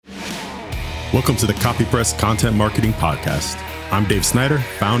Welcome to the CopyPress Content Marketing Podcast. I'm Dave Snyder,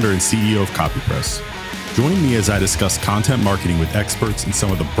 founder and CEO of CopyPress. Join me as I discuss content marketing with experts and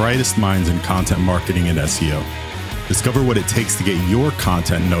some of the brightest minds in content marketing and SEO. Discover what it takes to get your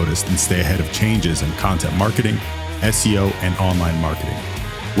content noticed and stay ahead of changes in content marketing, SEO, and online marketing.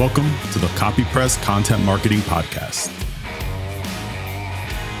 Welcome to the CopyPress Content Marketing Podcast.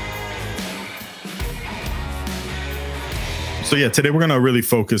 So today we're going to really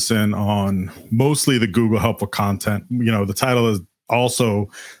focus in on mostly the Google helpful content. The title also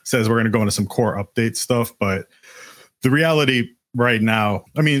says we're going to go into some core update stuff, but the reality right now,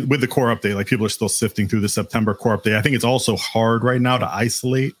 with the core update, like people are still sifting through the September core update. I think it's also hard right now to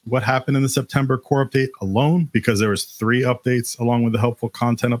isolate what happened in the September core update alone, because there was 3 updates along with the helpful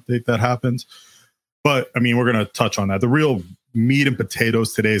content update that happened. But we're going to touch on that. The real meat and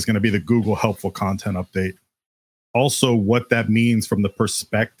potatoes today is going to be the Google helpful content update. Also, what that means from the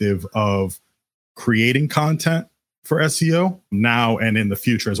perspective of creating content for SEO now and in the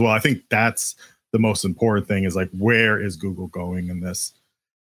future as well. I think that's the most important thing, is like, where is Google going in this?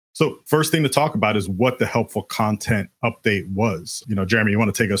 So first thing to talk about is what the helpful content update was. Jeremy, you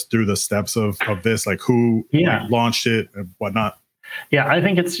want to take us through the steps of this, like who launched it and whatnot? Yeah, I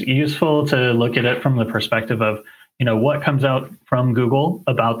think it's useful to look at it from the perspective of what comes out from Google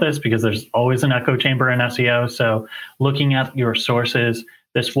about this, because there's always an echo chamber in SEO. So looking at your sources,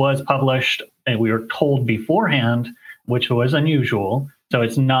 this was published and we were told beforehand, which was unusual. So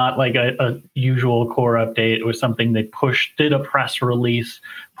it's not like a usual core update. It was something they did a press release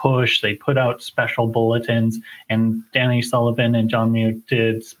push. They put out special bulletins, and Danny Sullivan and John Mew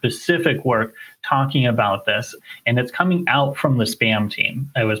did specific work talking about this. And it's coming out from the spam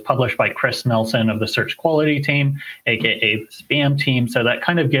team. It was published by Chris Nelson of the search quality team, aka spam team. So that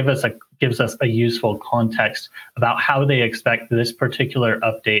kind of gives us a useful context about how they expect this particular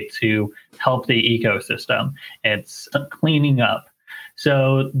update to help the ecosystem. It's cleaning up.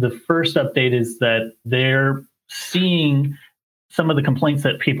 So the first update is that they're seeing some of the complaints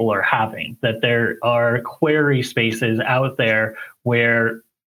that people are having, that there are query spaces out there where,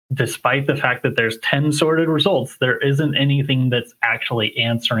 despite the fact that there's 10 sorted results, there isn't anything that's actually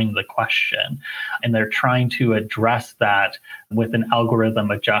answering the question. And they're trying to address that with an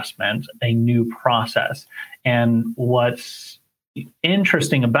algorithm adjustment, a new process. And what's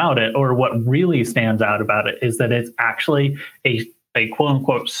interesting about it, or what really stands out about it, is that it's actually a quote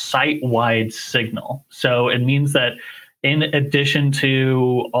unquote site-wide signal. So it means that in addition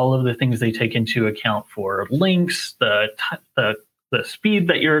to all of the things they take into account for links, the speed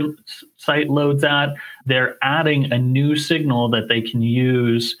that your site loads at, they're adding a new signal that they can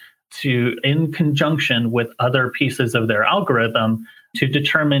use in conjunction with other pieces of their algorithm to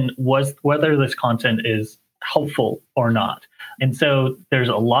determine whether this content is helpful or not. And so there's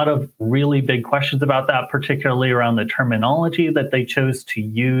a lot of really big questions about that, particularly around the terminology that they chose to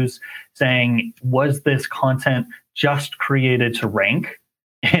use, saying, was this content just created to rank?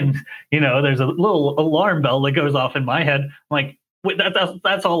 And, there's a little alarm bell that goes off in my head. I'm like, wait,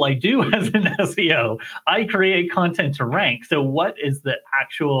 that's all I do as an SEO. I create content to rank. So what is the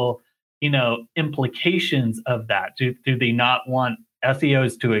actual, implications of that? Do they not want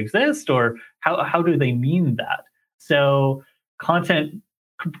SEOs to exist, or how do they mean that? So content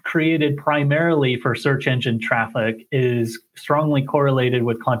created primarily for search engine traffic is strongly correlated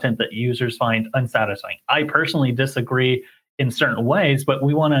with content that users find unsatisfying. I personally disagree in certain ways, but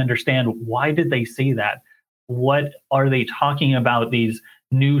we want to understand, why did they say that? What are they talking about, these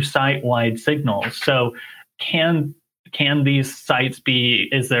new site-wide signals? So can these sites be,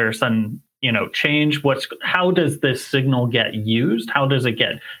 is there some change? How does this signal get used? How does it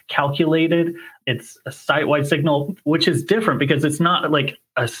get calculated? It's a site-wide signal, which is different because it's not like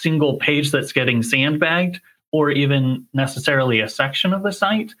a single page that's getting sandbagged, or even necessarily a section of the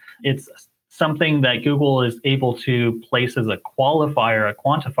site. It's something that Google is able to place as a qualifier, a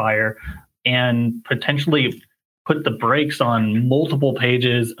quantifier, and potentially put the brakes on multiple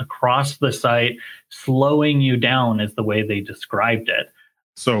pages across the site, slowing you down, is the way they described it.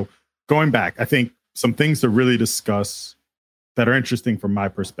 So going back, I think some things to really discuss that are interesting from my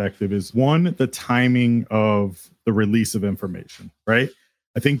perspective is, one, the timing of the release of information, right?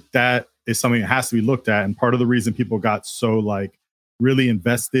 I think that is something that has to be looked at. And part of the reason people got so really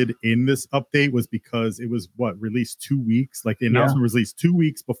invested in this update was because it was released 2 weeks, the announcement was released 2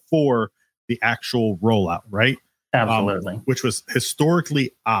 weeks before the actual rollout, right? Absolutely. Which was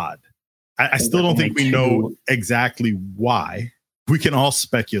historically odd. I still don't think we know exactly why. We can all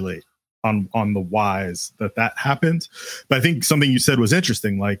speculate on the whys that happened. But I think something you said was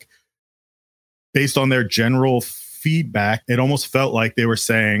interesting, based on their general feedback, it almost felt like they were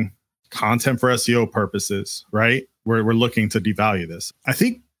saying, content for SEO purposes, right? We're looking to devalue this. I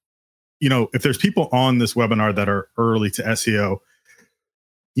think, if there's people on this webinar that are early to SEO,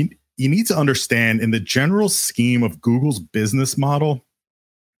 you need to understand in the general scheme of Google's business model,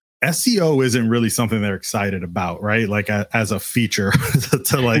 SEO isn't really something they're excited about, right? Like as a feature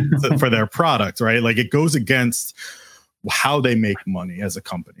for their product, right? Like it goes against how they make money as a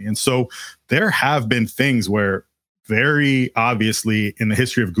company. And so there have been things where very obviously in the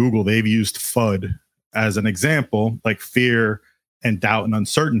history of Google, they've used FUD as an example, like fear and doubt and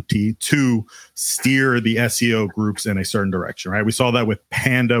uncertainty to steer the SEO groups in a certain direction, right? We saw that with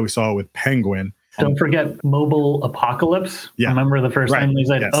Panda. We saw it with Penguin. Don't forget mobile apocalypse. Yeah. Remember the first time they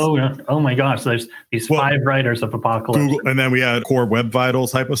said, oh my gosh, there's these 5 writers of apocalypse. Google, and then we had core web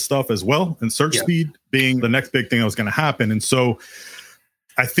vitals type of stuff as well. And search speed being the next big thing that was going to happen. And so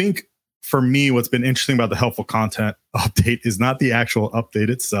I think for me, what's been interesting about the helpful content update is not the actual update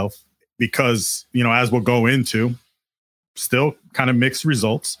itself, because, as we'll go into, still kind of mixed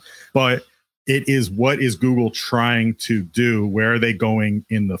results, but it is what is Google trying to do? Where are they going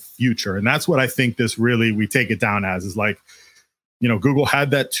in the future? And that's what I think this really, we take it down as, is like, Google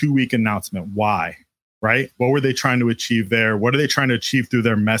had that 2-week announcement. Why? Right? What were they trying to achieve there? What are they trying to achieve through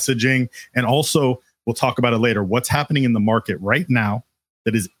their messaging? And also, we'll talk about it later, what's happening in the market right now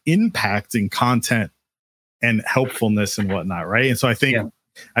that is impacting content and helpfulness and whatnot, right? And so I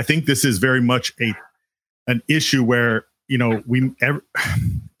think this is very much an issue where, a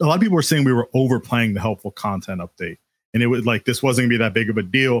lot of people were saying we were overplaying the helpful content update, and it was like this wasn't gonna be that big of a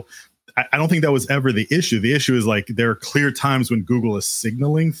deal. I don't think that was ever the issue. The issue is like there are clear times when Google is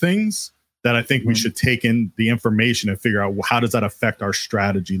signaling things that I think we should take in the information and figure out, well, how does that affect our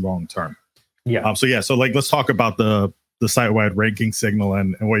strategy long term? Yeah. So like let's talk about the site-wide ranking signal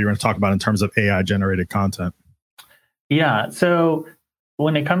and what you're going to talk about in terms of AI generated content. Yeah. So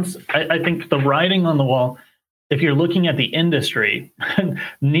when it comes, I think the writing on the wall, if you're looking at the industry,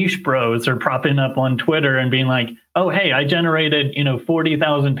 niche bros are propping up on Twitter and being like, oh, hey, I generated,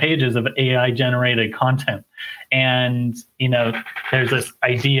 40,000 pages of AI generated content. And, there's this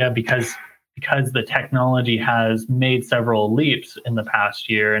idea because the technology has made several leaps in the past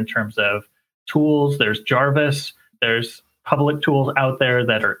year in terms of tools. There's Jarvis, there's public tools out there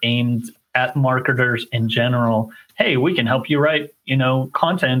that are aimed at marketers in general. Hey, we can help you write,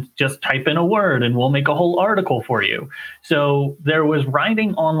 content, just type in a word and we'll make a whole article for you. So there was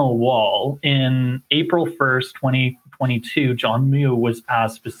writing on the wall in April 1st, 2022. John Mew was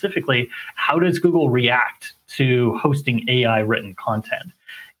asked specifically, how does Google react to hosting AI written content?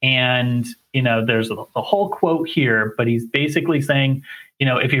 And, there's the whole quote here, but he's basically saying,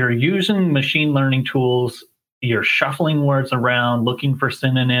 if you're using machine learning tools, you're shuffling words around, looking for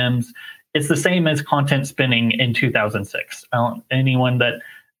synonyms. It's the same as content spinning in 2006. Anyone that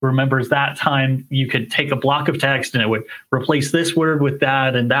remembers that time, you could take a block of text and it would replace this word with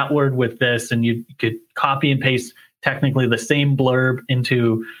that and that word with this, and you could copy and paste technically the same blurb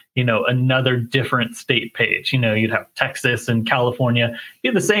into, another different state page. You'd have Texas and California, you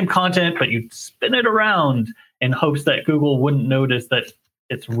have the same content, but you'd spin it around in hopes that Google wouldn't notice that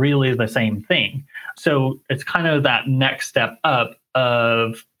it's really the same thing. So it's kind of that next step up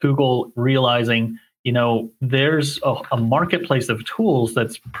of Google realizing, there's a marketplace of tools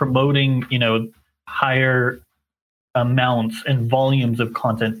that's promoting, higher amounts and volumes of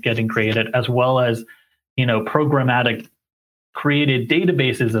content getting created, as well as, programmatic created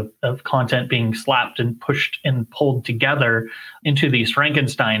databases of content being slapped and pushed and pulled together into these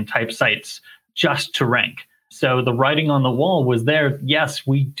Frankenstein type sites just to rank. So the writing on the wall was there. Yes,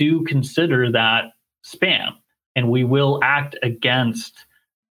 we do consider that spam, and we will act against,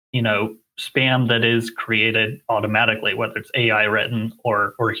 spam that is created automatically, whether it's AI written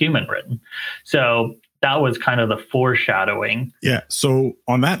or human written. So that was kind of the foreshadowing. Yeah. So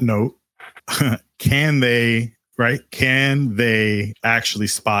on that note, can they actually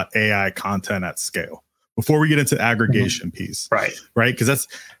spot AI content at scale? Before we get into the aggregation piece, right? Because that's,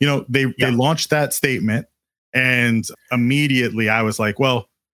 they launched that statement, and immediately I was like, well,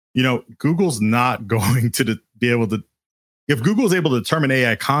 Google's not going to be able to. If Google's able to determine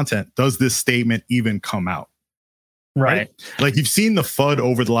AI content, does this statement even come out? Right. Like you've seen the FUD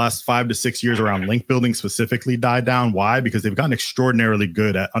over the last 5 to 6 years around link building specifically die down. Why? Because they've gotten extraordinarily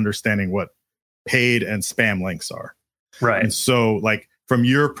good at understanding what paid and spam links are. Right. And so like from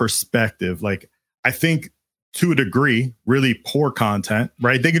your perspective, like I think to a degree, really poor content,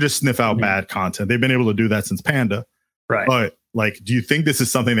 right? They could just sniff out bad content. They've been able to do that since Panda. Right. But like, do you think this is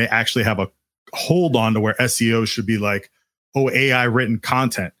something they actually have a hold on to where SEO should be like, oh, AI written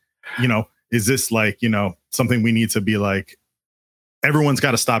content, is this like, something we need to be like everyone's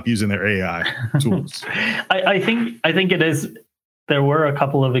got to stop using their AI tools. I think it is. There were a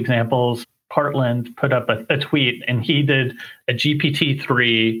couple of examples. Partland put up a tweet, and he did a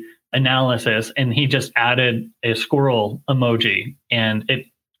GPT-3 analysis, and he just added a squirrel emoji, and it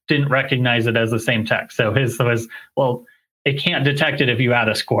didn't recognize it as the same text. So his was, well, it can't detect it if you add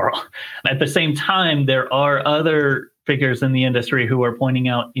a squirrel. At the same time, there are other figures in the industry who are pointing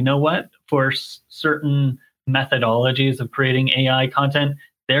out, you know what, for certain methodologies of creating AI content,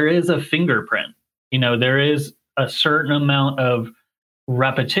 there is a fingerprint. There is a certain amount of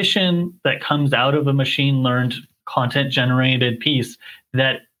repetition that comes out of a machine learned content generated piece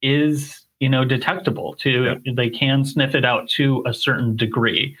that is, detectable they can sniff it out to a certain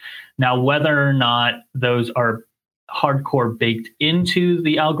degree. Now, whether or not those are hardcore baked into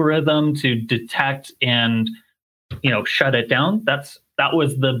the algorithm to detect and, shut it down, that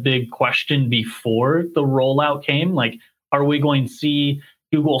was the big question before the rollout came. Like, are we going to see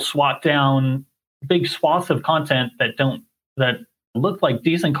Google swat down big swaths of content that look like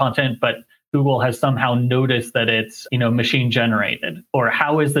decent content, but Google has somehow noticed that it's, machine generated? Or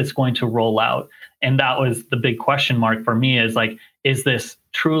how is this going to roll out? And that was the big question mark for me, is like, is this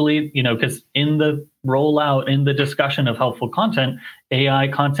truly, because in the rollout, in the discussion of helpful content, AI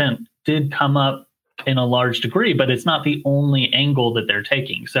content did come up in a large degree, but it's not the only angle that they're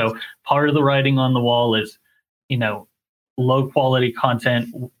taking. So part of the writing on the wall is, low quality content,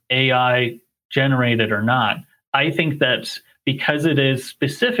 AI generated or not. I think that because it is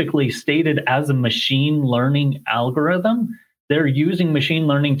specifically stated as a machine learning algorithm, they're using machine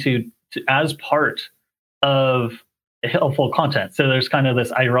learning to as part of helpful content. So there's kind of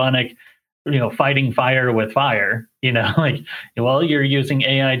this ironic, fighting fire with fire, like, well, you're using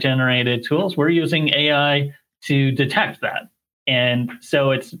AI generated tools. We're using AI to detect that. And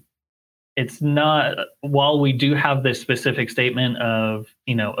so it's not, while we do have this specific statement of,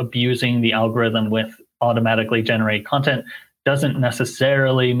 abusing the algorithm with automatically generate content, doesn't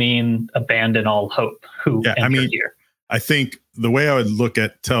necessarily mean abandon all hope here. I think the way I would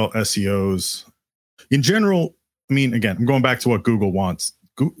tell SEOs in general, again, I'm going back to what Google wants.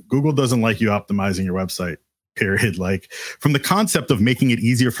 Google doesn't like you optimizing your website, period. Like, from the concept of making it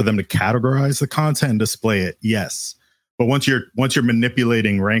easier for them to categorize the content and display it, yes. But once you're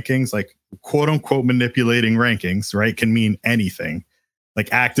manipulating rankings, like quote unquote manipulating rankings, right, can mean anything.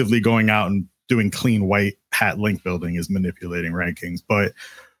 Like actively going out and doing clean white hat link building is manipulating rankings. But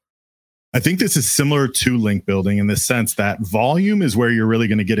I think this is similar to link building in the sense that volume is where you're really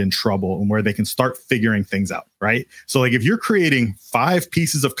going to get in trouble and where they can start figuring things out, right? So like if you're creating 5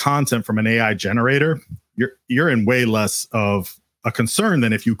 pieces of content from an AI generator, you're in way less of a concern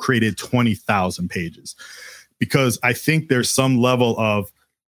than if you created 20,000 pages. Because I think there's some level of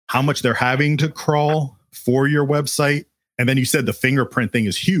how much they're having to crawl for your website. And then you said the fingerprint thing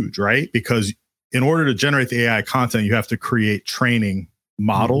is huge, right? Because in order to generate the AI content, you have to create training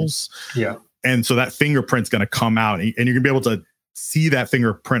models. Yeah. And so that fingerprint's going to come out and you're going to be able to see that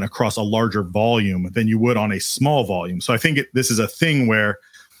fingerprint across a larger volume than you would on a small volume. So I think this is a thing where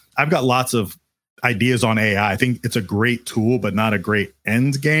I've got lots of ideas on AI. I think it's a great tool, but not a great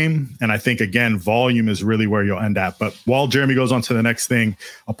end game. And I think, again, volume is really where you'll end at. But while Jeremy goes on to the next thing,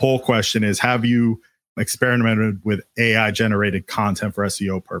 a poll question is, have you experimented with AI generated content for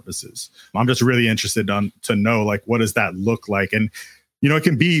SEO purposes? I'm just really interested to know, like, what does that look like? And, it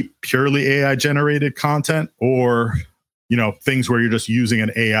can be purely AI generated content or, things where you're just using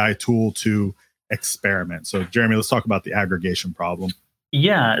an AI tool to experiment. So Jeremy, let's talk about the aggregation problem.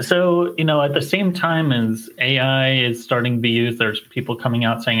 Yeah. So, at the same time as AI is starting to be used, there's people coming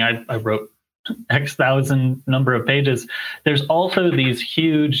out saying, I wrote X thousand number of pages. There's also these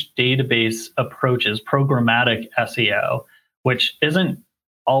huge database approaches, programmatic SEO, which isn't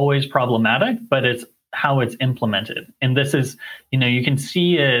always problematic, but it's how it's implemented. And this is, you can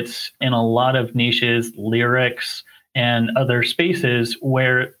see it in a lot of niches, lyrics and other spaces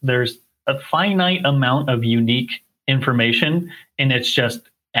where there's a finite amount of unique information and it's just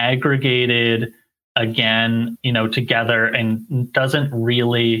aggregated again, together and doesn't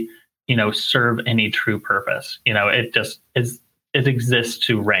really, serve any true purpose. It just it exists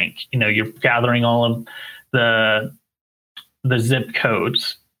to rank. You're gathering all of the zip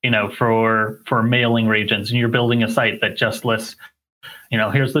codes, for mailing regions, and you're building a site that just lists,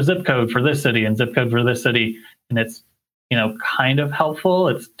 here's the zip code for this city and zip code for this city. And it's, kind of helpful.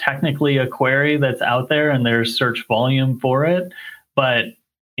 It's technically a query that's out there and there's search volume for it. But,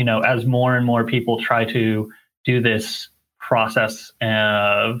 as more and more people try to do this process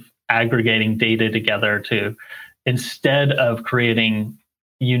of aggregating data together to, instead of creating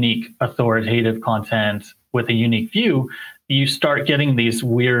unique authoritative content with a unique view, you start getting these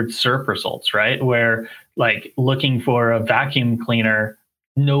weird SERP results, right? Where like looking for a vacuum cleaner,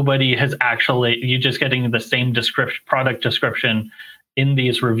 nobody has actually, you're just getting the same product description in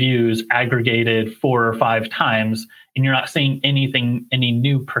these reviews aggregated 4 or 5 times, and you're not seeing any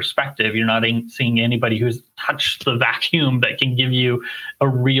new perspective. You're not seeing anybody who's touched the vacuum that can give you a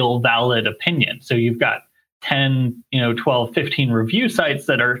real valid opinion. So you've got 10, 12, 15 review sites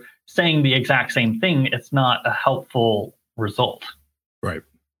that are saying the exact same thing. It's not a helpful result. Right.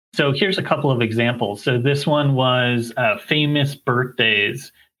 So here's a couple of examples. So this one was famous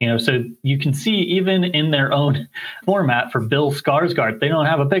birthdays. So you can see even in their own format for Bill Skarsgård, they don't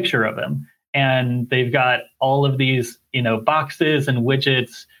have a picture of him. And they've got all of these, boxes and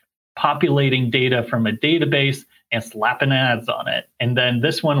widgets populating data from a database and slapping ads on it. And then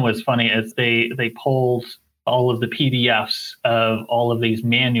this one was funny as they pulled all of the PDFs of all of these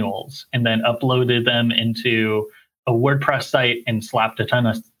manuals and then uploaded them into a WordPress site and slapped a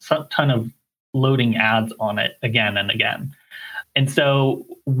ton of loading ads on it again and again. And so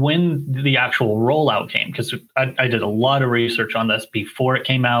when the actual rollout came, because I did a lot of research on this before it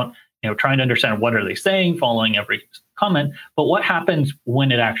came out, trying to understand what are they saying, following every comment, but what happens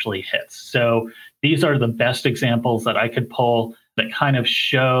when it actually hits. So these are the best examples that I could pull that kind of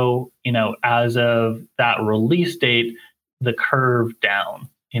show, as of that release date, the curve down.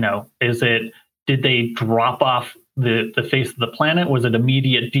 Did they drop off the face of the planet? Was it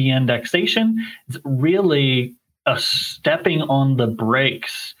immediate de-indexation? It's really a stepping on the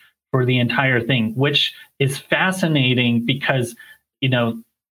brakes for the entire thing, which is fascinating because,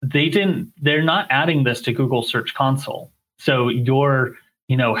 they're not adding this to Google Search Console. So your,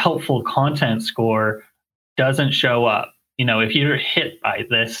 helpful content score doesn't show up. If you're hit by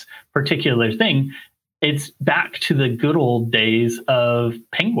this particular thing, it's back to the good old days of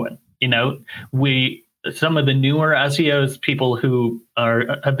Penguin. Some of the newer SEOs, people who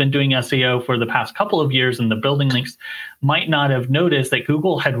have been doing SEO for the past couple of years in the building links, might not have noticed that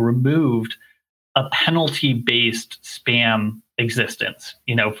Google had removed a penalty-based spam existence.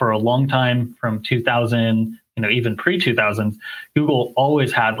 For a long time, from 2000, even pre-2000s, Google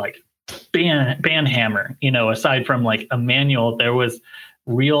always had like ban hammer. Aside from like a manual, there was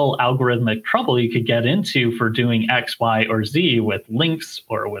real algorithmic trouble you could get into for doing X, Y, or Z with links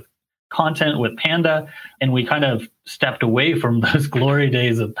or with content with Panda, and we kind of stepped away from those glory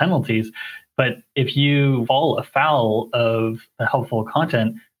days of penalties. But if you fall afoul of the helpful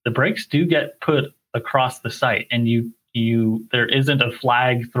content, the brakes do get put across the site, and there isn't a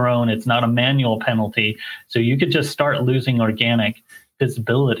flag thrown. It's not a manual penalty, so you could just start losing organic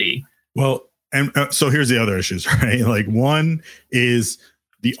visibility. Well, and so here's the other issues, right? Like, one is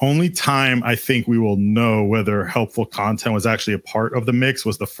the only time I think we will know whether helpful content was actually a part of the mix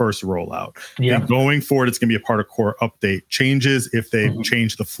was the first rollout. Yeah. And going forward, it's going to be a part of core update changes if they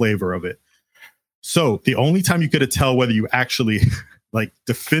change the flavor of it. So the only time you could tell whether you actually like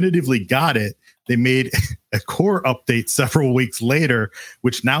definitively got it, they made a core update several weeks later,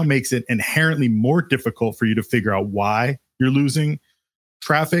 which now makes it inherently more difficult for you to figure out why you're losing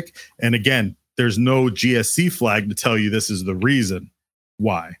traffic. And again, there's no GSC flag to tell you this is the reason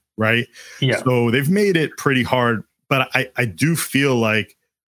why, right? Yeah. So they've made it pretty hard, but I do feel like,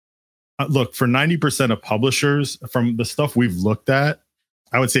 look, for 90% of publishers, from the stuff we've looked at,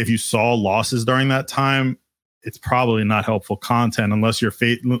 I would say if you saw losses during that time, it's probably not helpful content unless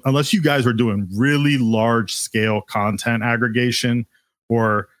unless you guys were doing really large scale content aggregation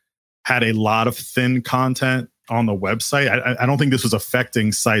or had a lot of thin content on the website. I don't think this was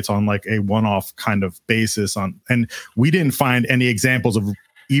affecting sites on like a one-off kind of basis and we didn't find any examples of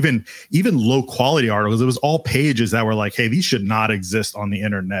even low quality articles. It was all pages that were like, hey, these should not exist on the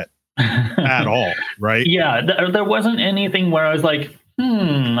internet at all, right? Yeah, there wasn't anything where I was like,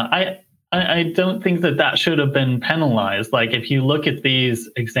 I don't think that should have been penalized. Like, if you look at these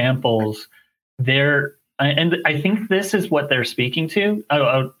examples, and I think this is what they're speaking to.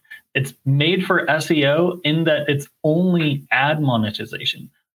 It's made for SEO in that it's only ad monetization.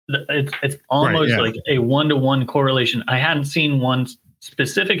 It's almost like a one-to-one correlation. I hadn't seen one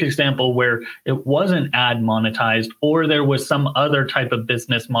specific example where it wasn't ad monetized or there was some other type of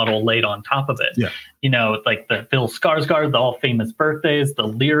business model laid on top of it. Yeah. Like the Bill Skarsgård, the All Famous Birthdays, the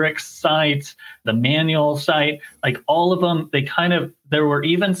lyrics site, the manual site, like all of them, there were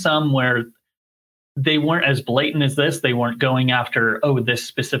even some where they weren't as blatant as this. They weren't going after, this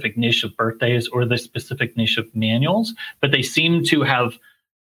specific niche of birthdays or this specific niche of manuals, but they seemed to have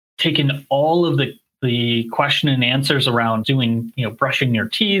taken all of the question and answers around doing, brushing your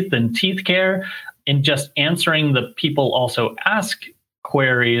teeth and teeth care and just answering the people also ask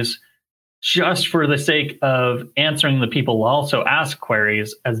queries just for the sake of answering the people who also ask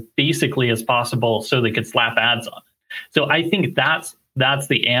queries as basically as possible so they could slap ads on it. So I think that's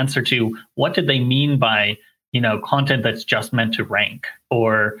the answer to what did they mean by, content that's just meant to rank,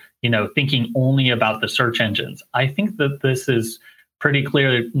 or, thinking only about the search engines. I think that this is pretty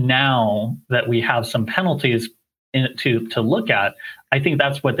clear now that we have some penalties to look at. I think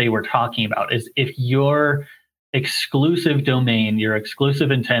that's what they were talking about, is if your exclusive domain, your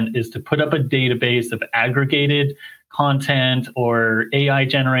exclusive intent is to put up a database of aggregated content or AI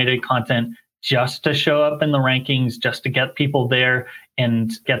generated content just to show up in the rankings, just to get people there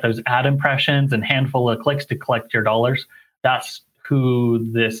and get those ad impressions and handful of clicks to collect your dollars. That's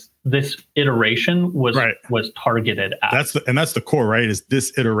who this iteration was targeted at. That's the core, right? Is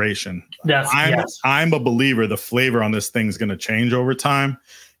this iteration. I'm a believer the flavor on this thing is going to change over time.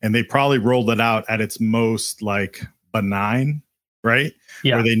 And they probably rolled it out at its most like benign, right?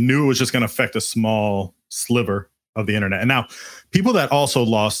 Yeah. Where they knew it was just going to affect a small sliver of the internet. And now people that also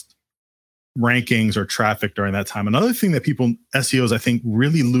lost rankings or traffic during that time. Another thing that SEOs, I think,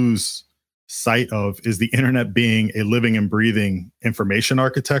 really lose sight of is the internet being a living and breathing information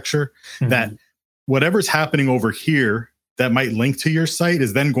architecture, that whatever's happening over here that might link to your site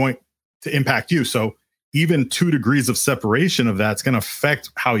is then going to impact you. So even 2 degrees of separation of that's going to affect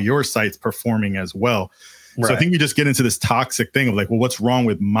how your site's performing as well. Right. So I think we just get into this toxic thing of like, well, what's wrong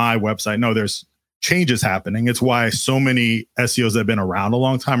with my website? No, there's changes happening. It's why so many SEOs that have been around a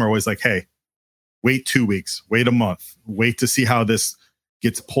long time are always like, hey, wait 2 weeks, wait a month, wait to see how this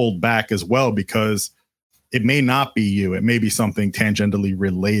gets pulled back as well, because it may not be you. It may be something tangentially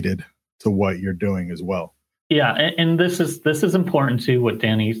related to what you're doing as well. Yeah, and this is important to what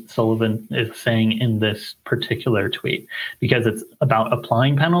Danny Sullivan is saying in this particular tweet, because it's about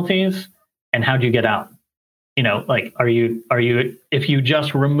applying penalties and how do you get out? Like, are you if you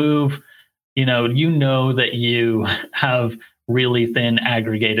just remove, that you have really thin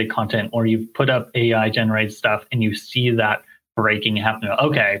aggregated content, or you've put up AI generated stuff and you see that breaking happening.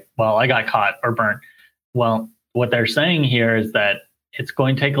 Okay, well, I got caught or burnt. Well, what they're saying here is that it's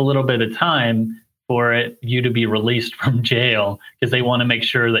going to take a little bit of time for you to be released from jail, because they want to make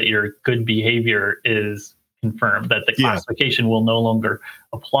sure that your good behavior is confirmed, that the classification will no longer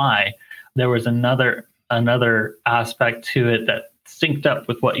apply. There was another aspect to it that synced up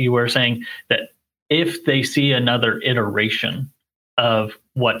with what you were saying, that if they see another iteration of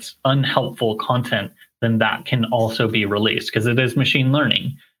what's unhelpful content, then that can also be released, because it is machine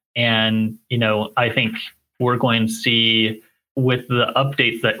learning. And, I think we're going to see with the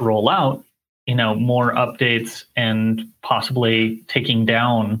updates that roll out, more updates, and possibly taking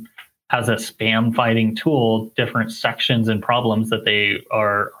down as a spam fighting tool different sections and problems that they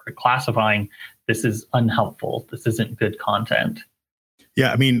are classifying. This is unhelpful. This isn't good content.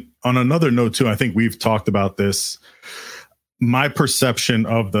 Yeah, I mean, on another note too, I think we've talked about this. My perception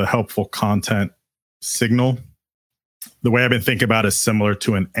of the helpful content signal, the way I've been thinking about it is similar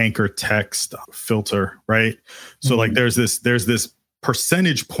to an anchor text filter, right? So like there's this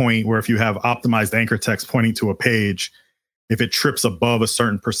percentage point where if you have optimized anchor text pointing to a page, if it trips above a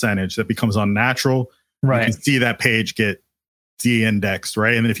certain percentage, that becomes unnatural. Right. You can see that page get de-indexed,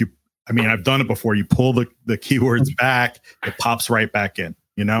 right? And then I've done it before. You pull the keywords back, it pops right back in,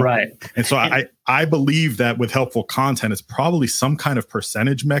 Right. And so I believe that with helpful content, it's probably some kind of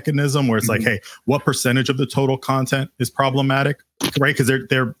percentage mechanism where it's like, hey, what percentage of the total content is problematic, right? Because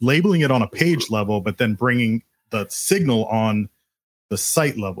they're labeling it on a page level, but then bringing the signal on the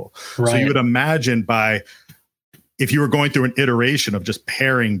site level. Right. So you would imagine if you were going through an iteration of just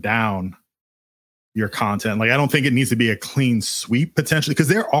paring down your content, like I don't think it needs to be a clean sweep potentially, because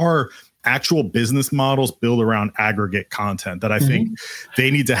there are actual business models built around aggregate content that I think they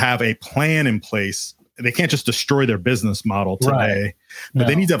need to have a plan in place. They can't just destroy their business model today, but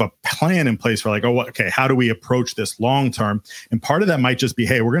they need to have a plan in place for like, how do we approach this long term? And part of that might just be,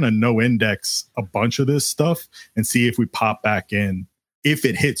 hey, we're going to no index a bunch of this stuff and see if we pop back in if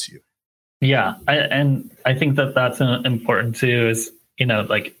it hits you. Yeah, I think that's important too. Is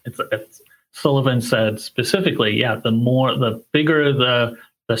like it's Sullivan said specifically, the bigger the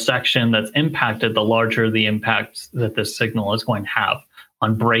section that's impacted, the larger the impact that this signal is going to have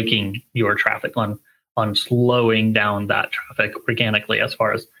on breaking your traffic, on slowing down that traffic organically, as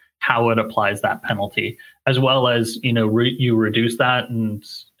far as how it applies that penalty, as well as you reduce that and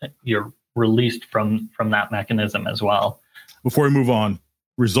you're released from that mechanism as well. Before we move on,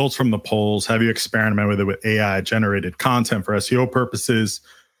 results from the polls. Have you experimented with it with AI generated content for SEO purposes?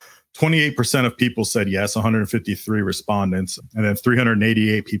 28% of people said yes, 153 respondents, and then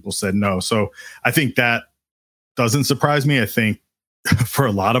 388 people said no. So I think that doesn't surprise me. I think for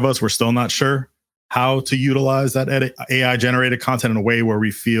a lot of us, we're still not sure how to utilize that AI generated content in a way where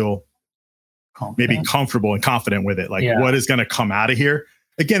we feel maybe comfortable and confident with it. Like what is going to come out of here?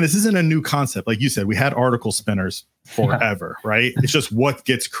 Again, this isn't a new concept. Like you said, we had article spinners forever, right? It's just what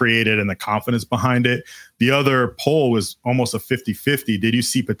gets created and the confidence behind it. The other poll was almost a 50-50. Did you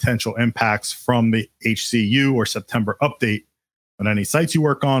see potential impacts from the HCU or September update on any sites you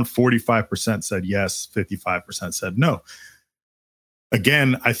work on? 45% said yes, 55% said no.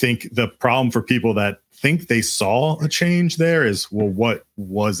 Again, I think the problem for people that think they saw a change there is, well, what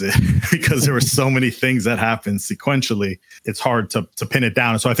was it? Because there were so many things that happened sequentially. It's hard to pin it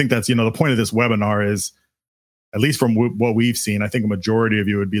down. And so I think that's, the point of this webinar is, at least from what we've seen, I think a majority of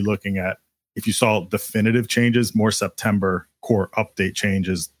you would be looking at, if you saw definitive changes, more September core update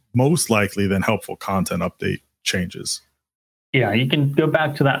changes, most likely than helpful content update changes. Yeah, you can go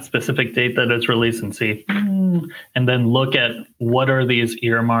back to that specific date that it's released and see, and then look at what are these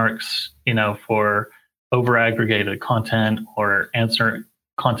earmarks, for over-aggregated content or answer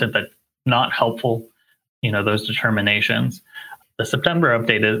content that's not helpful, those determinations. The September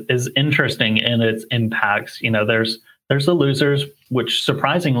update is interesting in its impacts. There's the losers, which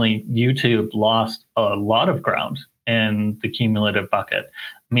surprisingly YouTube lost a lot of ground in the cumulative bucket,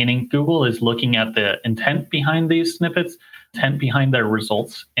 meaning Google is looking at the intent behind these snippets, intent behind their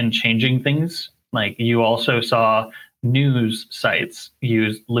results, and changing things. Like you also saw news sites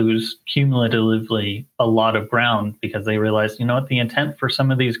lose cumulatively a lot of ground because they realized, the intent for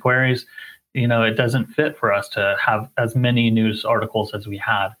some of these queries, it doesn't fit for us to have as many news articles as we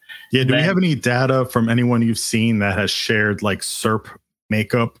had. Yeah. Do we have any data from anyone you've seen that has shared like SERP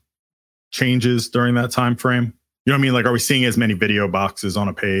makeup changes during that time frame? You know what I mean? Like, are we seeing as many video boxes on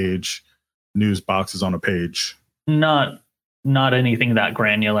a page, news boxes on a page? Not anything that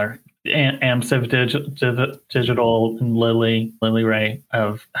granular. AmCiv Digital and Lily Ray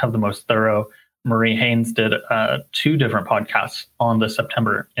have the most thorough. Marie Haynes did 2 different podcasts on the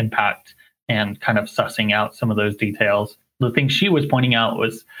September impact and kind of sussing out some of those details. The thing she was pointing out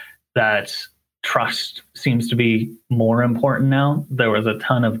was that trust seems to be more important now. There was a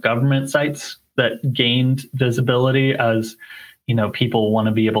ton of government sites that gained visibility as, people want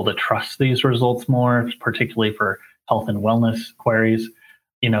to be able to trust these results more, particularly for health and wellness queries.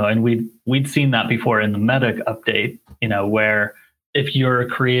 And we'd seen that before in the Medic update, where if you're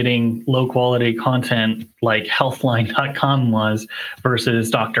creating low quality content like healthline.com was versus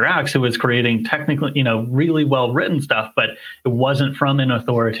Dr. Axe, who was creating technically, really well written stuff, but it wasn't from an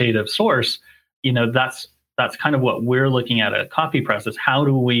authoritative source, that's kind of what we're looking at CopyPress is how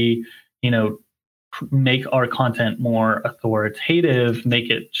do we, make our content more authoritative, make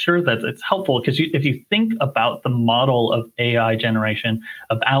it sure that it's helpful. Because if you think about the model of AI generation,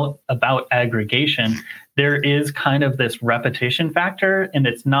 about aggregation, there is kind of this repetition factor, and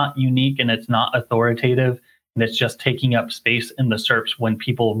it's not unique and it's not authoritative, and it's just taking up space in the SERPs when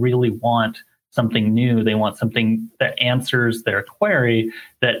people really want something new. They want something that answers their query,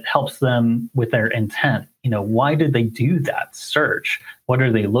 that helps them with their intent. Why did they do that search? What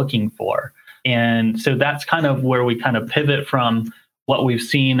are they looking for? And so that's kind of where we kind of pivot from what we've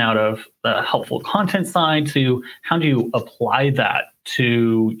seen out of the helpful content side to how do you apply that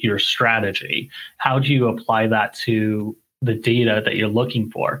to your strategy? How do you apply that to the data that you're looking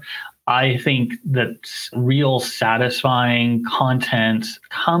for? I think that real satisfying content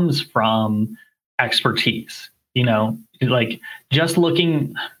comes from expertise. Like just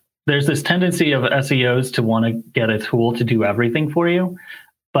looking, there's this tendency of SEOs to want to get a tool to do everything for you.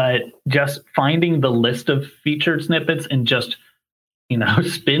 But just finding the list of featured snippets and just,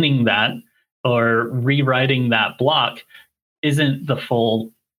 spinning that or rewriting that block isn't the full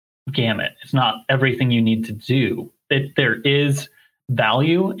gamut. It's not everything you need to do. There is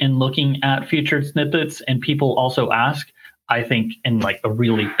value in looking at featured snippets, and people also ask, I think, in like a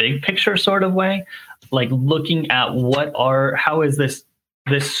really big picture sort of way, like looking at how is this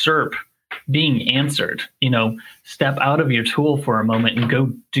SERP being answered. Step out of your tool for a moment and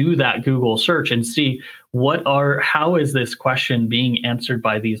go do that Google search and see how is this question being answered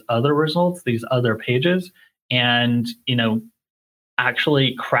by these other results, these other pages, and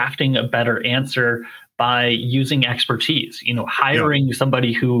actually crafting a better answer by using expertise, hiring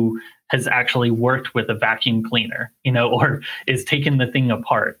somebody who has actually worked with a vacuum cleaner, or is taking the thing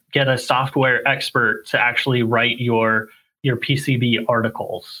apart. Get a software expert to actually write your PCB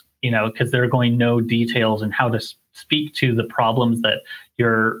articles, because they're going to know details and how to speak to the problems that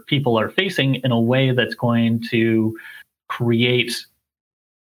your people are facing in a way that's going to create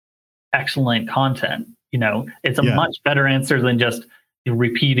excellent content. It's a much better answer than just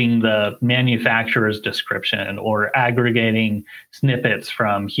repeating the manufacturer's description or aggregating snippets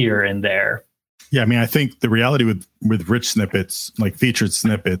from here and there. Yeah, I mean, I think the reality with rich snippets, like featured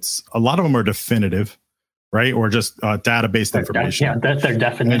snippets, a lot of them are definitive, right? Or just database information. Yeah, that's their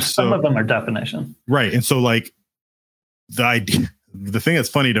definition. So, some of them are definition. Right. And so like the thing that's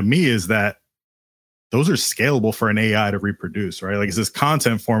funny to me is that those are scalable for an AI to reproduce, right? Like it's this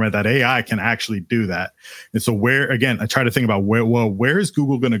content format that AI can actually do that. And so again, I try to think about where is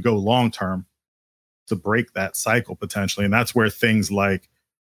Google going to go long-term to break that cycle potentially? And that's where things like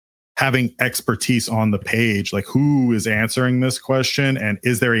having expertise on the page, like who is answering this question and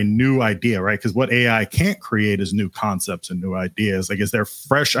is there a new idea, right? Because what AI can't create is new concepts and new ideas. Like, is there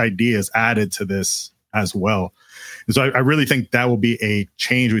fresh ideas added to this as well? And so I really think that will be a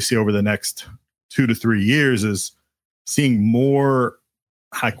change we see over the next 2 to 3 years, is seeing more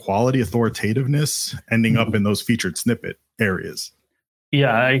high quality authoritativeness ending up in those featured snippet areas.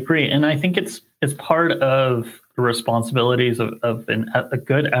 Yeah, I agree. And I think it's part of the responsibilities of a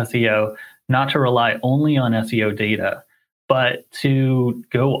good SEO, not to rely only on SEO data, but to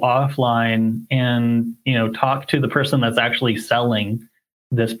go offline and, talk to the person that's actually selling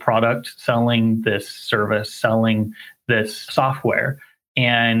this product, selling this service, selling this software,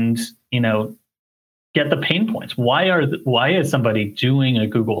 and, get the pain points. Why is somebody doing a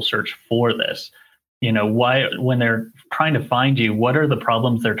Google search for this? Why, when they're trying to find you, what are the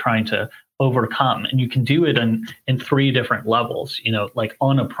problems they're trying to overcome? And you can do it in 3 different levels, like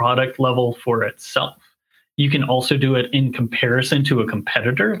on a product level for itself. You can also do it in comparison to a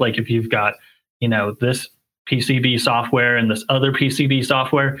competitor. Like if you've got, this PCB software and this other PCB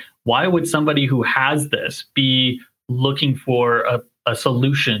software, why would somebody who has this be looking for a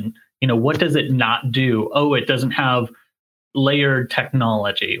solution? What does it not do? Oh, it doesn't have layered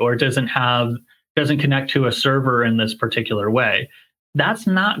technology, or it doesn't connect to a server in this particular way. That's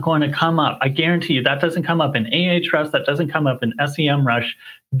not going to come up. I guarantee you that doesn't come up in Ahrefs. That doesn't come up in SEMrush.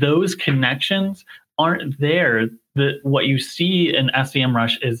 Those connections aren't there. What you see in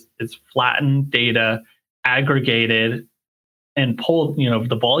SEMrush is flattened data, aggregated, and pulled.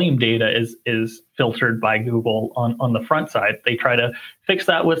 The volume data is filtered by Google on the front side. They try to fix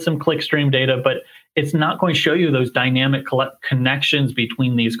that with some clickstream data, but it's not going to show you those dynamic connections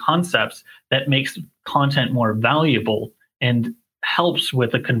between these concepts that makes content more valuable and helps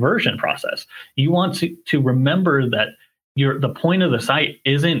with the conversion process. You want to remember that the point of the site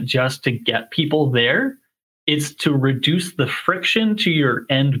isn't just to get people there. It's to reduce the friction to your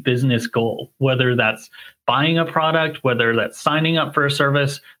end business goal, whether that's buying a product, whether that's signing up for a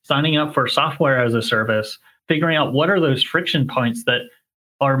service, signing up for software as a service, figuring out what are those friction points that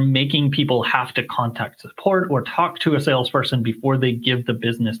are making people have to contact support or talk to a salesperson before they give the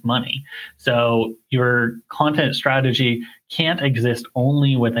business money. So your content strategy can't exist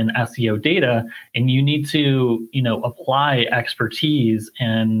only within SEO data, and you need to, apply expertise.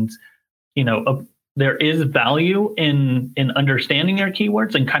 And, there is value in understanding your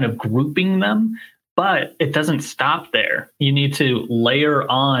keywords and kind of grouping them, but it doesn't stop there. You need to layer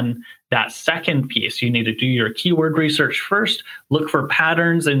on that second piece. You need to do your keyword research first, look for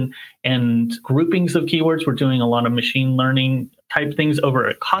patterns and groupings of keywords. We're doing a lot of machine learning type things over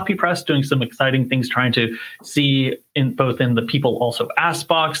at CopyPress, doing some exciting things, trying to see in the people also ask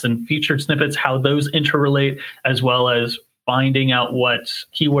box and featured snippets, how those interrelate, as well as finding out what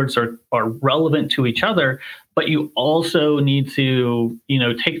keywords are relevant to each other. But you also need to,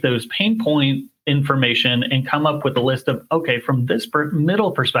 take those pain point information and come up with a list of, okay, from this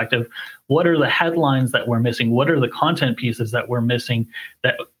middle perspective, what are the headlines that we're missing? What are the content pieces that we're missing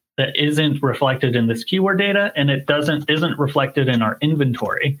that isn't reflected in this keyword data, and it isn't reflected in our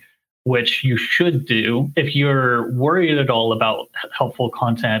inventory, which you should do if you're worried at all about helpful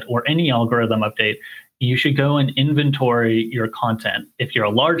content or any algorithm update. You should go and inventory your content. If you're a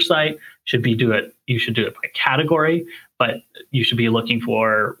large site, you should do it by category, but you should be looking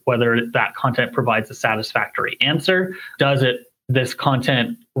for whether that content provides a satisfactory answer. Does this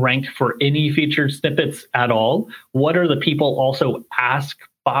content rank for any featured snippets at all? What are the people also ask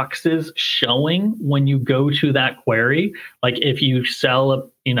boxes showing when you go to that query? Like if you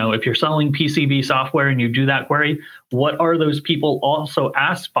if you're selling PCB software and you do that query, what are those people also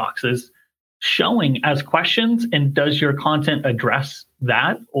ask boxes showing as questions? And does your content address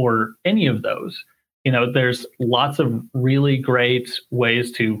that or any of those? There's lots of really great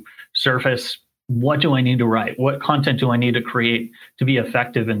ways to surface, what do I need to write? What content do I need to create to be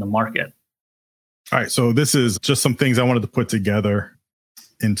effective in the market? All right. So this is just some things I wanted to put together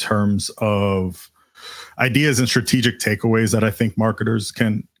in terms of ideas and strategic takeaways that I think marketers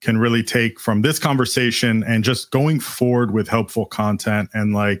can really take from this conversation and just going forward with helpful content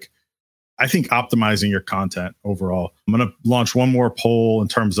and like, I think optimizing your content overall. I'm going to launch one more poll in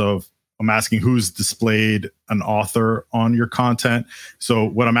terms of I'm asking who's displayed an author on your content. So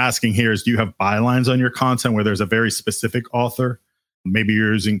what I'm asking here is, do you have bylines on your content where there's a very specific author? Maybe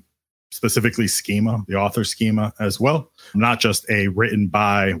you're using specifically schema, the author schema as well, not just a written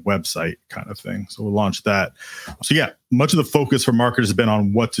by website kind of thing. So we'll launch that. So yeah, much of the focus for marketers has been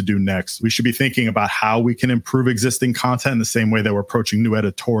on what to do next. We should be thinking about how we can improve existing content in the same way that we're approaching new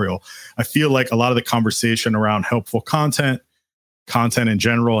editorial. I feel like a lot of the conversation around helpful content in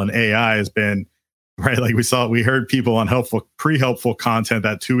general, and AI has been, right? Like we heard people on pre-helpful content,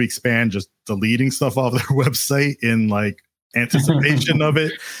 that 2-week span, just deleting stuff off their website in like anticipation of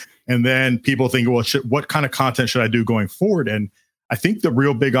it. And then people think, well, what kind of content should I do going forward? And I think the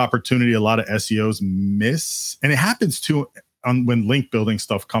real big opportunity a lot of SEOs miss, and it happens too when link building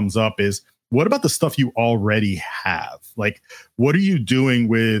stuff comes up, is what about the stuff you already have? Like, what are you doing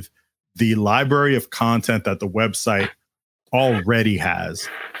with the library of content that the website already has,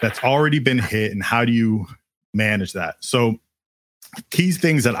 that's already been hit, and how do you manage that? So key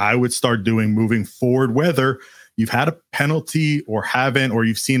things that I would start doing moving forward, whether you've had a penalty or haven't, or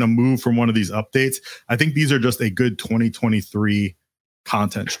you've seen a move from one of these updates, I think these are just a good 2023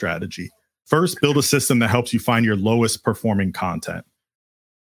 content strategy. First, build a system that helps you find your lowest performing content.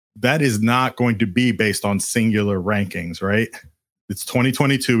 That is not going to be based on singular rankings, right? It's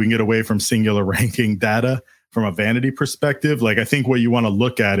 2022. We can get away from singular ranking data from a vanity perspective. Like, I think what you want to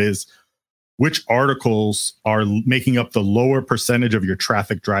look at is which articles are making up the lower percentage of your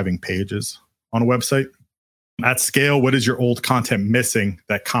traffic driving pages on a website. At scale, what is your old content missing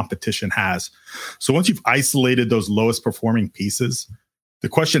that competition has? So once you've isolated those lowest performing pieces, the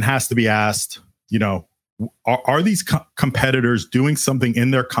question has to be asked, are these competitors doing something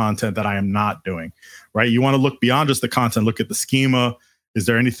in their content that I am not doing, right? You want to look beyond just the content, look at the schema. Is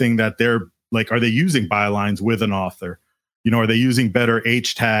there anything that they're like, are they using bylines with an author? Are they using better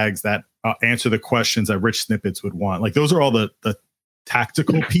H tags that answer the questions that rich snippets would want? Like, those are all the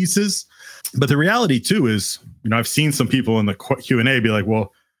tactical pieces. But the reality too is, I've seen some people in the Q&A be like,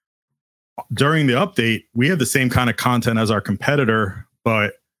 well, during the update, we have the same kind of content as our competitor,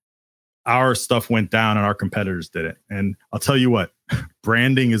 but our stuff went down and our competitors didn't. And I'll tell you what,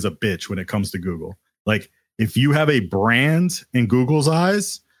 branding is a bitch when it comes to Google. Like, if you have a brand in Google's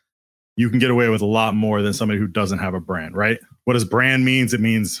eyes, you can get away with a lot more than somebody who doesn't have a brand, right? What does brand means? It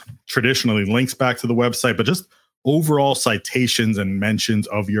means traditionally links back to the website, but just overall citations and mentions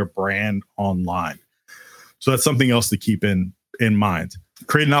of your brand online. So that's something else to keep in mind.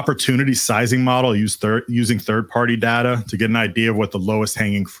 Create an opportunity sizing model, using third-party data to get an idea of what the lowest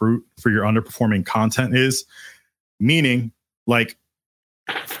hanging fruit for your underperforming content is. Meaning, like,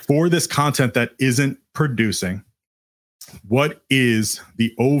 for this content that isn't producing, what is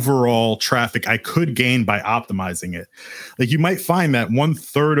the overall traffic I could gain by optimizing it? Like, you might find that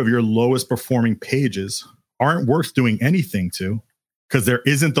 1/3 of your lowest performing pages aren't worth doing anything to because there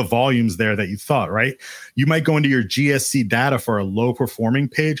isn't the volumes there that you thought, right? You might go into your GSC data for a low performing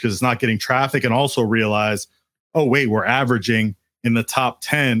page because it's not getting traffic, and also realize, oh, wait, we're averaging in the top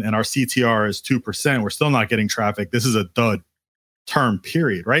 10 and our CTR is 2%. We're still not getting traffic. This is a dud term,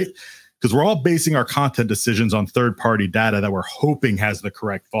 period, right? Because we're all basing our content decisions on third-party data that we're hoping has the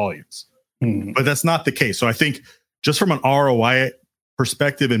correct volumes. But that's not the case. So I think just from an ROI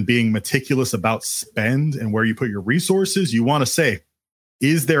perspective and being meticulous about spend and where you put your resources, you want to say,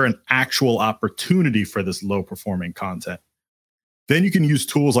 is there an actual opportunity for this low-performing content? Then you can use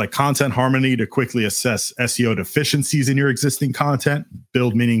tools like Content Harmony to quickly assess SEO deficiencies in your existing content,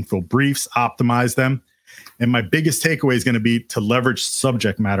 build meaningful briefs, optimize them. And my biggest takeaway is going to be to leverage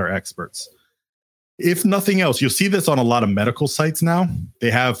subject matter experts. If nothing else, you'll see this on a lot of medical sites now.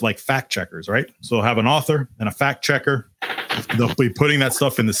 They have like fact checkers, right? So they'll have an author and a fact checker. They'll be putting that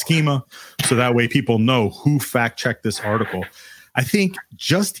stuff in the schema so that way people know who fact checked this article. I think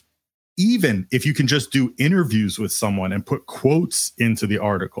just even if you can just do interviews with someone and put quotes into the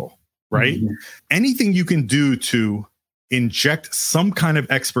article, right? Mm-hmm. Anything you can do to inject some kind of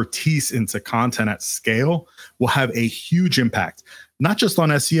expertise into content at scale will have a huge impact, not just on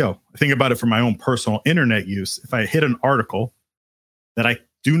SEO. I think about it from my own personal internet use. If I hit an article that I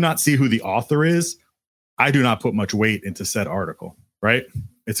do not see who the author is, I do not put much weight into said article, right?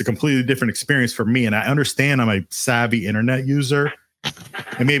 It's a completely different experience for me. And I understand I'm a savvy internet user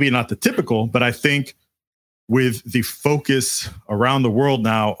and maybe not the typical, but I think with the focus around the world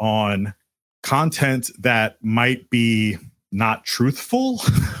now on content that might be not truthful,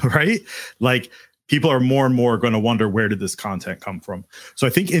 right? Like, people are more and more going to wonder, where did this content come from? So I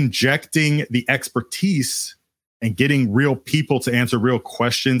think injecting the expertise and getting real people to answer real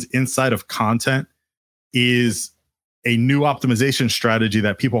questions inside of content is a new optimization strategy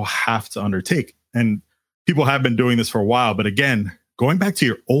that people have to undertake. And people have been doing this for a while. But again, going back to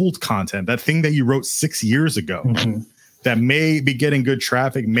your old content, that thing that you wrote 6 years ago, that may be getting good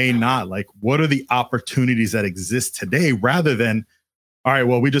traffic, may not. Like, what are the opportunities that exist today, rather than, all right,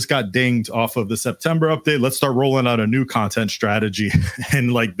 well, we just got dinged off of the September update. Let's start rolling out a new content strategy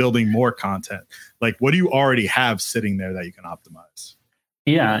and like building more content. Like, what do you already have sitting there that you can optimize?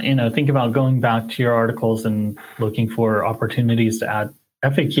 Yeah, think about going back to your articles and looking for opportunities to add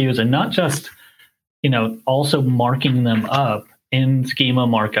FAQs, and not just, also marking them up in schema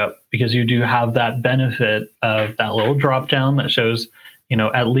markup, because you do have that benefit of that little drop down that shows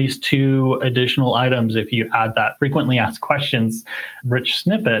at least 2 additional items if you add that frequently asked questions rich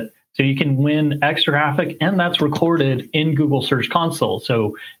snippet. So you can win extra traffic, and that's recorded in Google Search Console.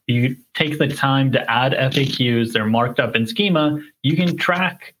 So you take the time to add FAQs, they're marked up in schema, you can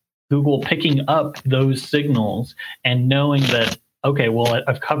track Google picking up those signals and knowing that, okay, well,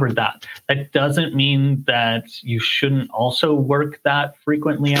 I've covered that. That doesn't mean that you shouldn't also work that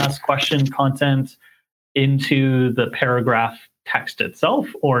frequently asked question content into the paragraph text itself,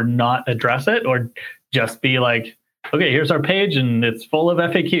 or not address it, or just be like, okay, here's our page and it's full of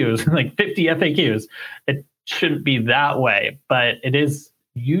FAQs, like 50 FAQs. It shouldn't be that way, but it is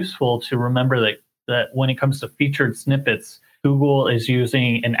useful to remember that when it comes to featured snippets, Google is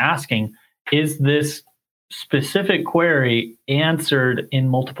using and asking, is this specific query answered in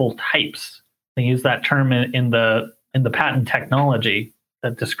multiple types? They use that term in the patent technology,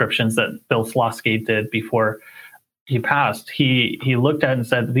 the descriptions that Bill Slosky did before he passed. He looked at it and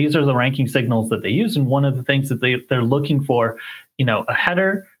said, these are the ranking signals that they use. And one of the things that they're looking for, a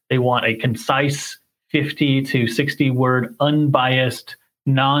header, they want a concise 50 to 60 word, unbiased,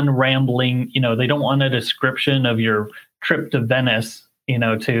 non-rambling, they don't want a description of your trip to Venice,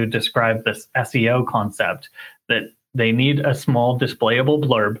 to describe this SEO concept. That they need a small displayable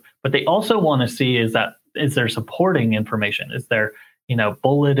blurb, but they also want to see is there supporting information? Is there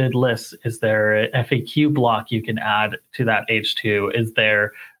bulleted lists? Is there a FAQ block you can add to that H2? Is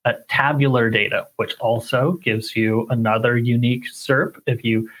there a tabular data, which also gives you another unique SERP? If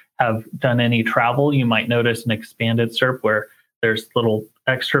you have done any travel, you might notice an expanded SERP where there's little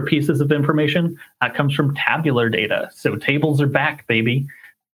extra pieces of information that comes from tabular data. So tables are back, baby.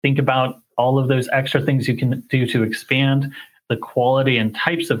 Think about all of those extra things you can do to expand the quality and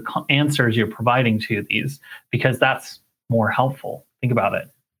types of answers you're providing to these, because that's more helpful. Think about it.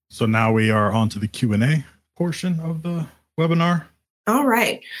 So now we are on to the Q&A portion of the webinar. All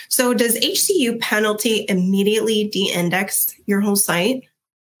right. So does HCU penalty immediately de-index your whole site?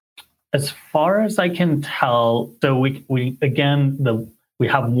 As far as I can tell, so we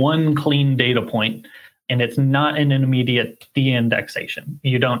have one clean data point, and it's not an immediate de-indexation.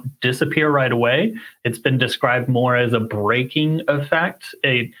 You don't disappear right away. It's been described more as a braking effect,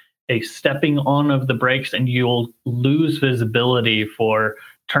 a stepping on of the brakes, and you'll lose visibility for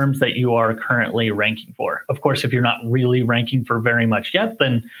terms that you are currently ranking for. Of course, if you're not really ranking for very much yet,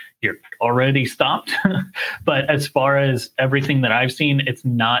 then you're already stopped. But as far as everything that I've seen, it's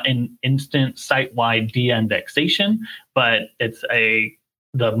not an instant site-wide de-indexation, but it's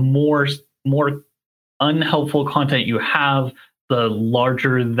the more unhelpful content you have, the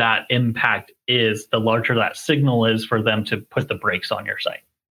larger that impact is, the larger that signal is for them to put the brakes on your site.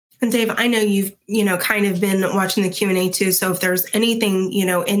 And Dave, I know you've, kind of been watching the Q&A too. So if there's anything,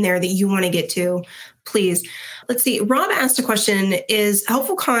 in there that you want to get to, please. Let's see. Rob asked a question, is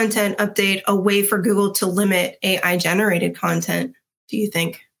helpful content update a way for Google to limit AI generated content? Do you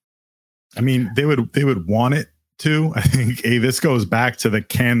think? I mean, they would want it to. I think this goes back to the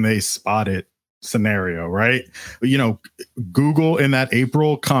can they spot it scenario, right? Google in that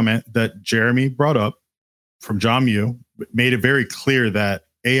April comment that Jeremy brought up from John Mew made it very clear that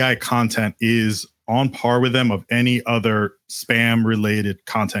AI content is on par with them of any other spam related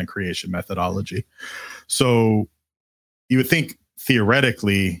content creation methodology. So you would think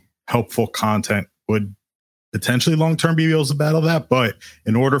theoretically helpful content would potentially long-term be able to battle that. But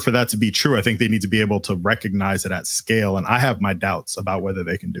in order for that to be true, I think they need to be able to recognize it at scale. And I have my doubts about whether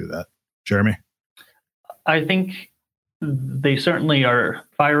they can do that. Jeremy? I think they certainly are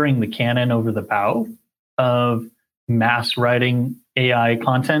firing the cannon over the bow of mass writing AI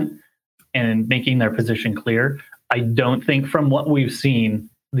content and making their position clear. I don't think from what we've seen,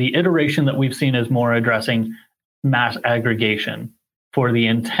 the iteration that we've seen is more addressing mass aggregation. for the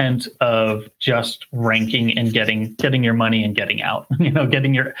intent of just ranking and getting your money and getting out.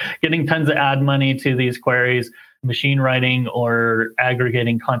 Getting tons of ad money to these queries, machine writing or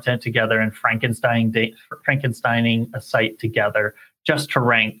aggregating content together and Frankensteining a site together just to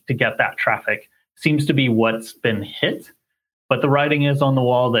rank to get that traffic seems to be what's been hit. But the writing is on the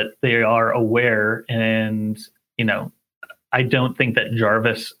wall that they are aware, and I don't think that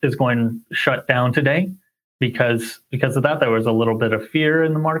Jarvis is going to shut down today because of that. There was a little bit of fear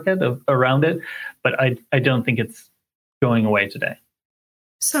in the market around it, but I don't think it's going away today.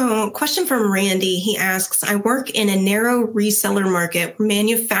 So, question from Randy. He asks, I work in a narrow reseller market where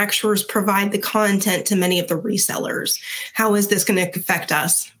manufacturers provide the content to many of the resellers. How is this going to affect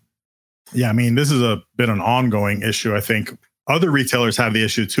us? Yeah, I mean, this is a bit an ongoing issue. I think other retailers have the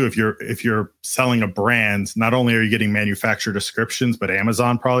issue too. If you're selling a brand, not only are you getting manufacturer descriptions, but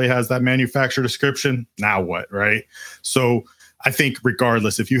Amazon probably has that manufacturer description. Now what, right? So I think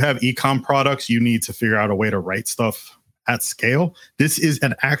regardless, if you have e-com products, you need to figure out a way to write stuff at scale. This is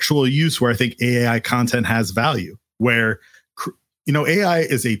an actual use where I think AI content has value, where, AI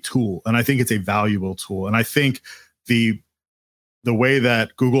is a tool, and I think it's a valuable tool. And I think the way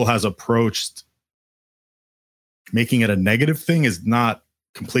that Google has approached making it a negative thing is not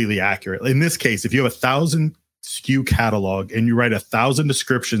completely accurate. In this case, if you have 1,000 SKU catalog and you write 1,000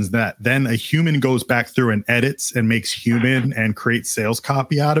 descriptions that then a human goes back through and edits and makes human and creates sales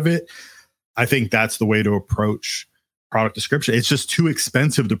copy out of it, I think that's the way to approach product description. It's just too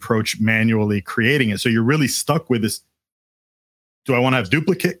expensive to approach manually creating it. So you're really stuck with this. Do I want to have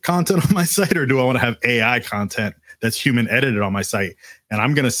duplicate content on my site, or do I want to have AI content that's human edited on my site? And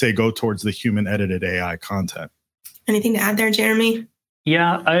I'm going to say go towards the human edited AI content. Anything to add there, Jeremy?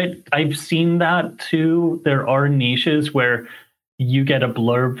 Yeah, I've seen that too. There are niches where you get a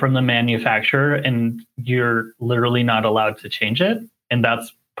blurb from the manufacturer and you're literally not allowed to change it. And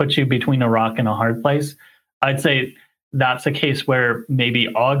that's puts you between a rock and a hard place. I'd say that's a case where maybe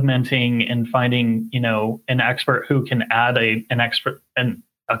augmenting and finding, an expert who can add a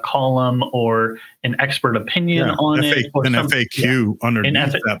column or an expert opinion on it. Or an FAQ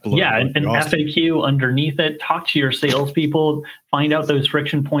underneath that blurb. Yeah, an FAQ underneath it. Talk to your salespeople, find out those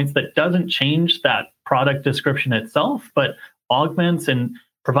friction points that doesn't change that product description itself, but augments and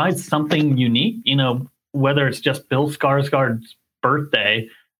provides something unique, whether it's just Bill Skarsgård's birthday,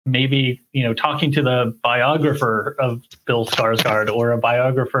 maybe, talking to the biographer of Bill Skarsgård or a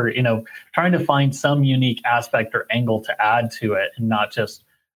biographer, trying to find some unique aspect or angle to add to it and not just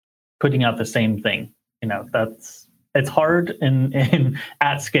putting out the same thing. It's hard and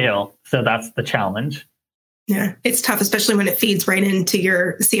at scale. So that's the challenge. Yeah, it's tough, especially when it feeds right into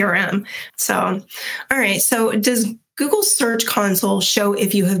your CRM. So, all right. So does Google Search Console show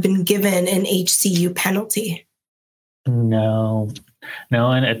if you have been given an HCU penalty? No,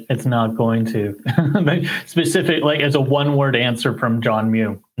 and it's not going to. Specific, like as a one-word answer from John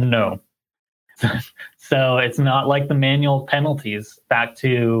Mew, no. So it's not like the manual penalties back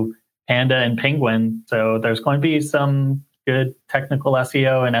to Panda and Penguin. So there's going to be some good technical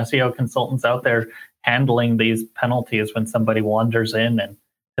SEO and SEO consultants out there handling these penalties when somebody wanders in and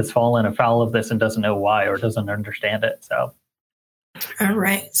has fallen afoul of this and doesn't know why or doesn't understand it. So, all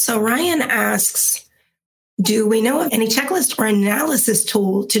right. So Ryan asks, do we know of any checklist or analysis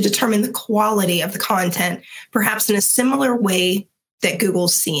tool to determine the quality of the content, perhaps in a similar way that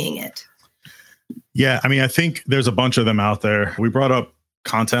Google's seeing it? Yeah, I mean, I think there's a bunch of them out there. We brought up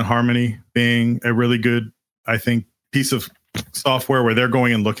Content Harmony being a really good, I think, piece of software where they're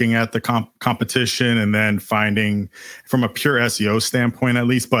going and looking at the competition and then finding from a pure SEO standpoint, at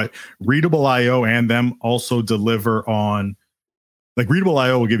least. But Readable.io and them also deliver on, like,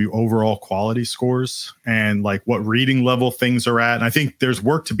 Readable.io will give you overall quality scores and like what reading level things are at. And I think there's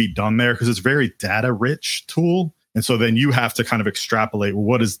work to be done there because it's a very data rich tool. And so then you have to kind of extrapolate, well,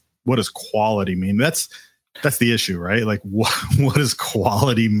 what does quality mean? That's the issue, right? Like what does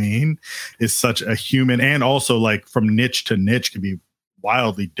quality mean is such a human, and also like from niche to niche can be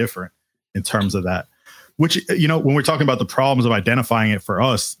wildly different in terms of that, which, when we're talking about the problems of identifying it for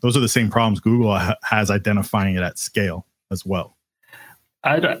us, those are the same problems Google has identifying it at scale as well.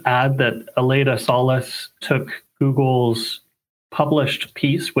 I'd add that Aleda Solis took Google's published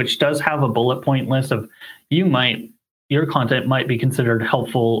piece, which does have a bullet point list of your content might be considered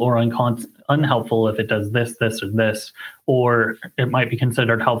helpful or unhelpful if it does this, this, or this, or it might be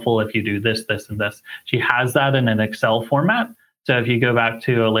considered helpful if you do this, this, and this. She has that in an Excel format. So if you go back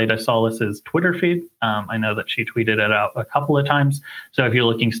to Aleda Solis's Twitter feed, I know that she tweeted it out a couple of times. So if you're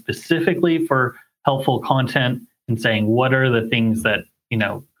looking specifically for helpful content and saying what are the things that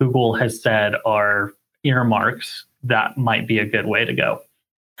Google has said are earmarks that might be a good way to go.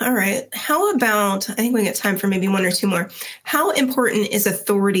 All right. How about, I think we get time for maybe one or two more. How important is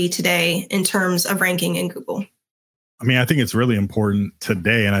authority today in terms of ranking in Google? I mean, I think it's really important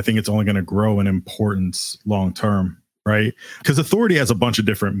today, and I think it's only going to grow in importance long term, right? Because authority has a bunch of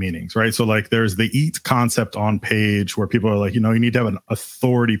different meanings, right? So like there's the EAT concept on page where people are like, you need to have an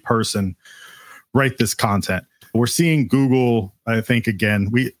authority person write this content. We're seeing Google, I think,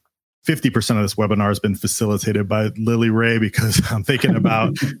 again, 50% of this webinar has been facilitated by Lily Ray, because I'm thinking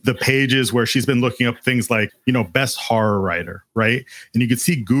about the pages where she's been looking up things like, best horror writer, right? And you can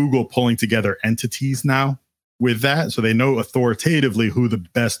see Google pulling together entities now with that. So they know authoritatively who the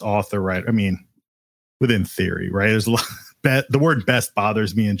best author writer, I mean, within theory, right? There's a lot, the word best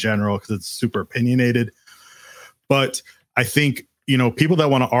bothers me in general because it's super opinionated. But I think, people that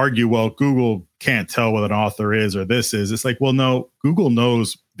want to argue, well, Google can't tell what an author is or this is. It's like, well, no, Google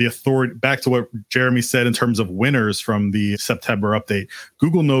knows the authority. Back to what Jeremy said in terms of winners from the September update.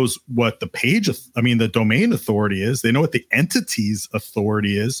 Google knows what the domain authority is. They know what the entity's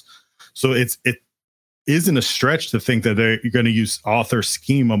authority is. So it isn't a stretch to think that they're going to use author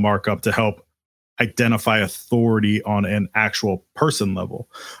schema markup to help identify authority on an actual person level.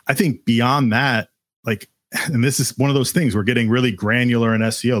 I think beyond that, and this is one of those things, we're getting really granular in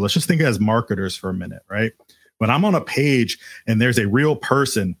SEO. Let's just think as marketers for a minute, right? When I'm on a page and there's a real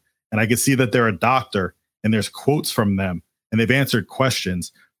person and I can see that they're a doctor and there's quotes from them and they've answered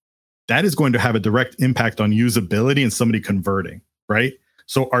questions, that is going to have a direct impact on usability and somebody converting, right?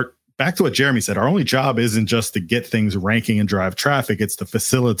 So back to what Jeremy said, our only job isn't just to get things ranking and drive traffic. It's to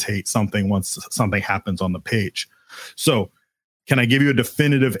facilitate something once something happens on the page. So can I give you a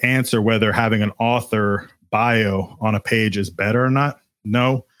definitive answer whether having an author bio on a page is better or not?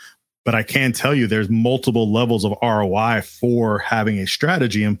 No, but I can tell you there's multiple levels of ROI for having a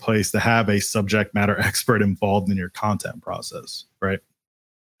strategy in place to have a subject matter expert involved in your content process, right?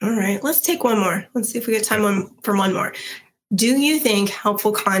 All right, let's take one more. Let's see if we get time for one more. Do you think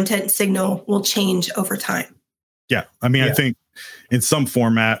helpful content signal will change over time? Yeah, I mean, I think in some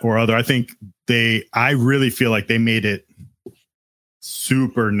format or other, I really feel like they made it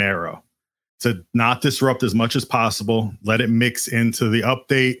super narrow to not disrupt as much as possible, let it mix into the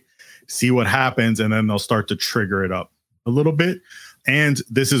update, see what happens, and then they'll start to trigger it up a little bit. And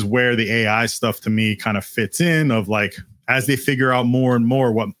this is where the AI stuff to me kind of fits in of like, as they figure out more and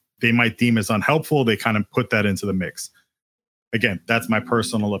more what they might deem as unhelpful, they kind of put that into the mix. Again, that's my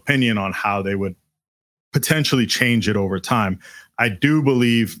personal opinion on how they would potentially change it over time. I do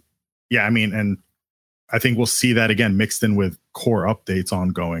believe, and I think we'll see that again mixed in with core updates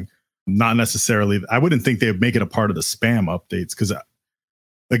ongoing. Not necessarily, I wouldn't think they would make it a part of the spam updates because,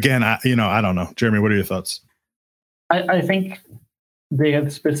 again, I don't know. Jeremy, what are your thoughts? I think they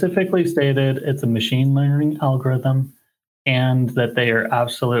have specifically stated it's a machine learning algorithm and that they are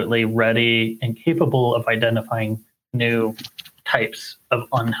absolutely ready and capable of identifying new types of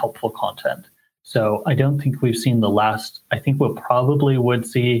unhelpful content. So I don't think we've seen the last. I think we'll probably would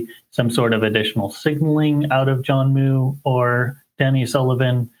see some sort of additional signaling out of John Moo or Danny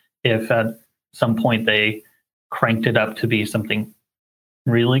Sullivan if at some point they cranked it up to be something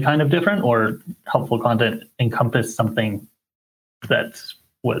really kind of different, or helpful content encompassed something that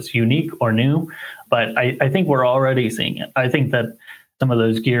was unique or new. But I think we're already seeing it. I think that some of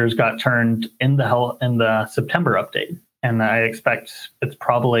those gears got turned in the September update, and I expect it's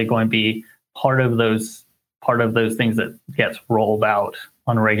probably going to be part of those things that gets rolled out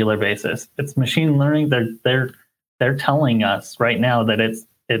on a regular basis. It's machine learning. They're telling us right now that it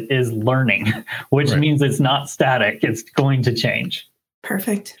is learning, which means it's not static. It's going to change.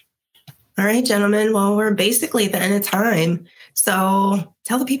 Perfect. All right, gentlemen. Well, we're basically at the end of time. So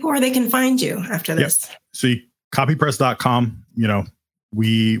tell the people where they can find you after this. Yep. So copypress.com,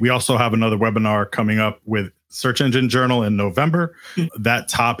 we also have another webinar coming up with Search Engine Journal in November. That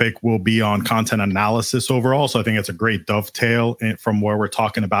topic will be on content analysis overall. So I think it's a great dovetail from where we're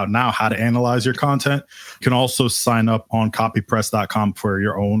talking about now, how to analyze your content. You can also sign up on copypress.com for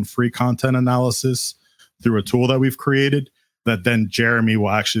your own free content analysis through a tool that we've created that then Jeremy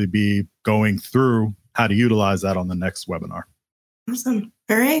will actually be going through how to utilize that on the next webinar. Awesome.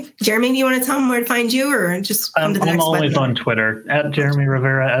 All right. Jeremy, do you want to tell them where to find you or just come to the next webinar? I'm always on Twitter at Jeremy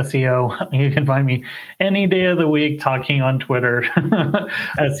Rivera SEO. You can find me any day of the week talking on Twitter,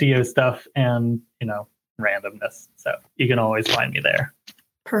 SEO stuff and, randomness. So you can always find me there.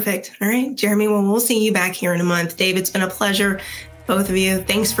 Perfect. All right, Jeremy. Well, we'll see you back here in a month. Dave, it's been a pleasure. Both of you,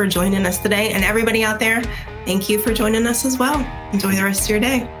 thanks for joining us today. And everybody out there, thank you for joining us as well. Enjoy the rest of your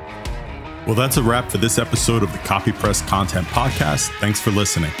day. Well, that's a wrap for this episode of the CopyPress Content Podcast. Thanks for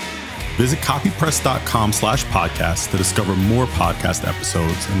listening. Visit copypress.com/podcast to discover more podcast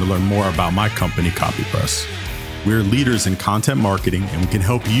episodes and to learn more about my company, CopyPress. We're leaders in content marketing, and we can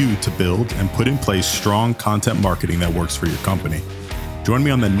help you to build and put in place strong content marketing that works for your company. Join me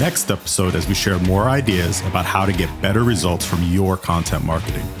on the next episode as we share more ideas about how to get better results from your content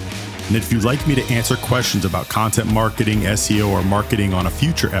marketing. And if you'd like me to answer questions about content marketing, SEO, or marketing on a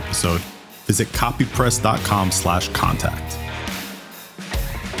future episode, visit copypress.com/contact.